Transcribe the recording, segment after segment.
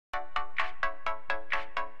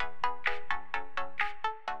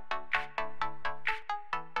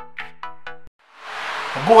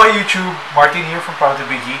Mabuhay YouTube! Martin here from Proud to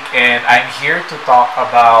Be Geek, and I'm here to talk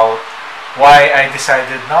about why I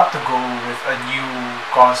decided not to go with a new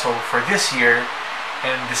console for this year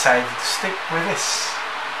and decided to stick with this.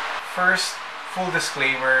 First, full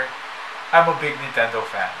disclaimer, I'm a big Nintendo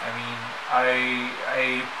fan.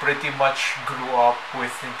 I pretty much grew up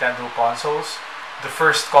with Nintendo consoles. The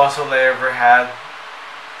first console I ever had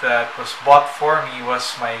that was bought for me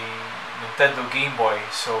was my Nintendo Game Boy.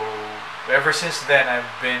 So ever since then, I've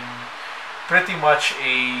been pretty much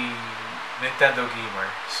a Nintendo gamer.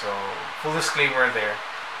 So full disclaimer there.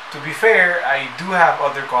 To be fair, I do have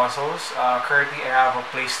other consoles. Currently, I have a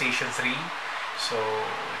PlayStation 3. So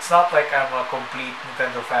it's not like I'm a complete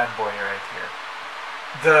Nintendo fanboy right here.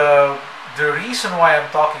 The reason why I'm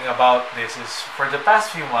talking about this is for the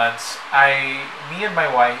past few months, me and my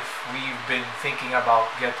wife, we've been thinking about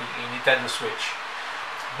getting a Nintendo Switch.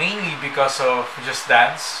 Mainly because of Just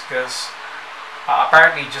Dance, because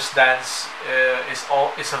apparently Just Dance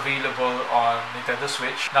is available on Nintendo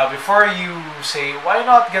Switch. Now, before you say why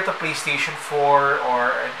not get a PlayStation 4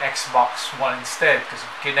 or an Xbox One instead, because of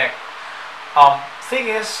Kinect. Thing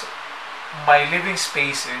is, my living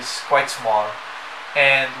space is quite small,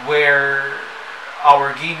 and where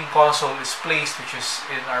our gaming console is placed, which is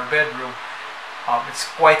in our bedroom, it's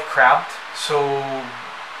quite cramped. So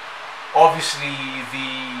obviously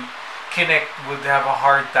the Kinect would have a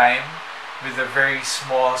hard time with a very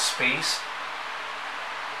small space.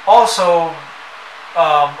 Also,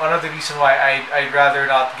 another reason why I'd rather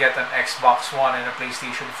not get an Xbox One and a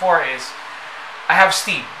PlayStation 4 is I have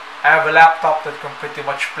Steam. I have a laptop that can pretty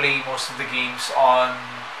much play most of the games on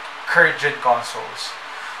current gen consoles.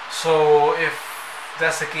 So if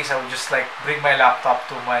that's the case, I would just like bring my laptop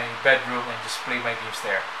to my bedroom and just play my games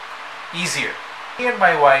there. Easier. Me and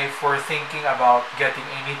my wife were thinking about getting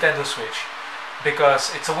a Nintendo Switch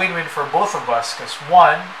because it's a win-win for both of us. Because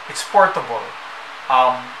one, it's portable.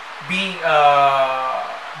 Being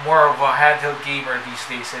more of a handheld gamer these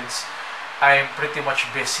days, since I'm pretty much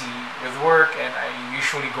busy with work and I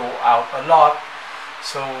usually go out a lot.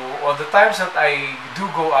 So on the times that I do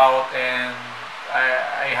go out and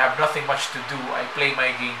I have nothing much to do, I play my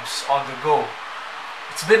games on the go.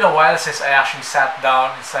 It's been a while since I actually sat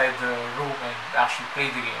down inside the room and actually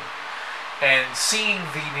played the game. And seeing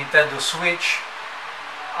the Nintendo Switch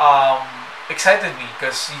excited me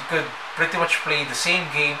because you could pretty much play the same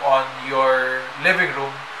game on your living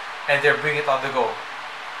room and then bring it on the go.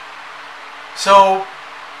 So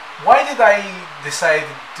why did I decide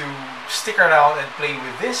to stick around and play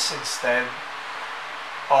with this instead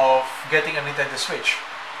of getting a Nintendo Switch?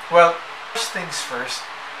 Well, first things first,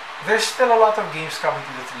 there's still a lot of games coming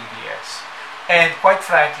to the 3DS. And quite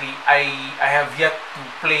frankly, I have yet to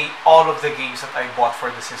play all of the games that I bought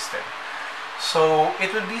for the system. So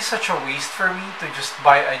it would be such a waste for me to just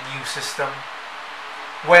buy a new system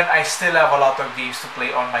when I still have a lot of games to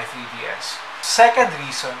play on my 3DS. Second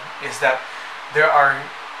reason is that there are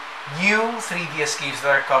new 3DS games that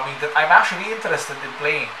are coming that I'm actually interested in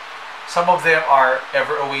playing. Some of them are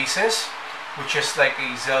Ever Oasis, which is like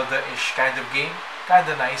a Zelda-ish kind of game.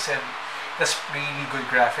 Kinda nice and that's really good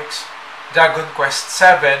graphics. Dragon Quest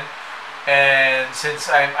 7, and since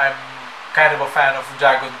I'm kind of a fan of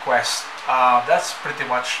Dragon Quest, that's pretty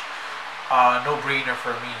much a no-brainer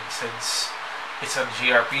for me since it's a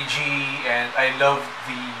JRPG and I love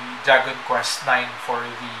the Dragon Quest 9 for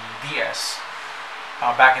the DS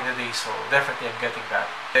back in the day, so definitely I'm getting that.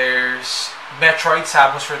 There's Metroid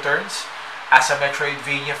Samus Returns. As a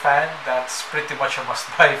Metroidvania fan, that's pretty much a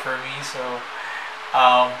must-buy for me, so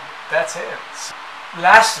that's it.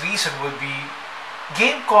 Last reason would be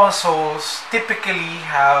game consoles typically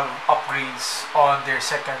have upgrades on their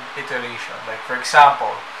second iteration. Like for example,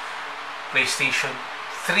 PlayStation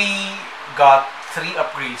 3 got 3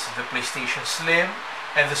 upgrades, the PlayStation Slim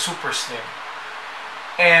and the Super Slim.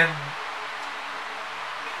 And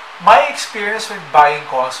my experience with buying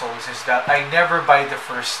consoles is that I never buy the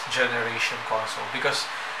first generation console because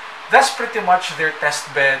that's pretty much their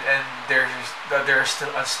test bed, and there are still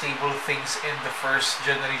unstable things in the first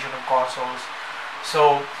generation of consoles.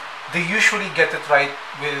 So they usually get it right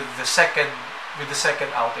with the second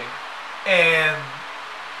outing, and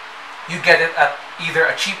you get it at either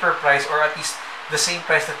a cheaper price or at least the same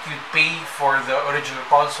price that you'd pay for the original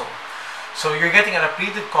console. So you're getting an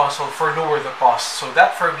upgraded console for lower the cost. So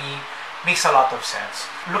that for me makes a lot of sense.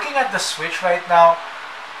 Looking at the Switch right now,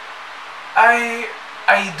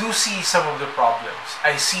 I do see some of the problems.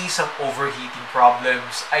 I see some overheating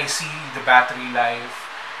problems. I see the battery life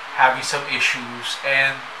having some issues,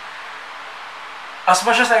 and as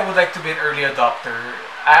much as I would like to be an early adopter,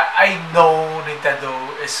 I know Nintendo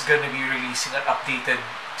is gonna be releasing an updated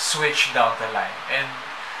Switch down the line. And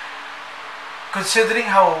considering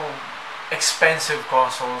how expensive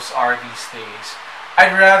consoles are these days,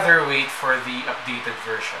 I'd rather wait for the updated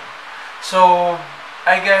version. So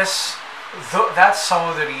I guess that's some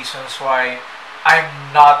of the reasons why I'm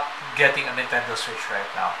not getting a Nintendo Switch right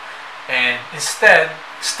now, and instead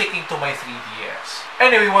sticking to my 3DS.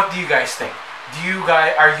 Anyway, what do you guys think?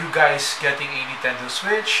 Are you guys getting a Nintendo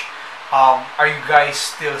Switch? Are you guys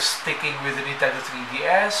still sticking with the Nintendo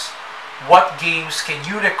 3DS? What games can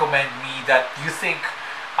you recommend me that you think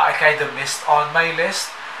I kind of missed on my list?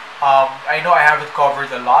 I know I haven't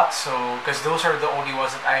covered a lot, so because those are the only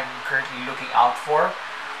ones that I'm currently looking out for.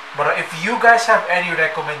 But if you guys have any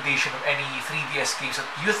recommendation of any 3DS games that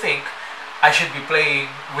you think I should be playing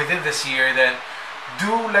within this year, then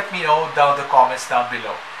do let me know down the comments down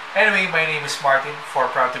below. Anyway, my name is Martin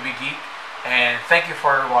for Proud to be Geek, and thank you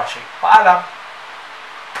for watching. Paalam!